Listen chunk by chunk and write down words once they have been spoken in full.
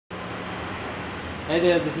Hey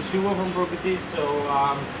there, this is Shuva from Prokritee. So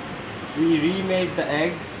we remade the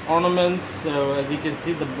egg ornaments. So as you can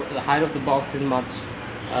see, the height of the box is much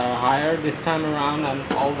higher this time around, and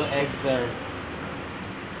all the eggs are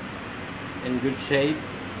in good shape.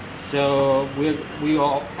 So we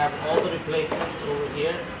all have all the replacements over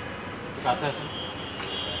here.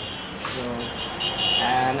 So,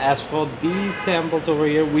 and as for these samples over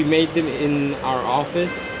here, we made them in our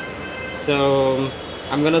office. So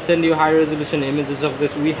I'm gonna send you high resolution images of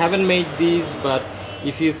this. We haven't made these, but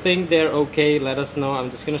if you think they're okay, let us know.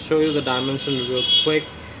 I'm just gonna show you the dimensions real quick.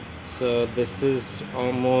 So this is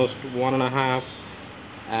almost 1.5,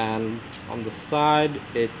 and on the side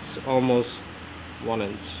it's almost 1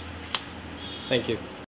 inch. Thank you.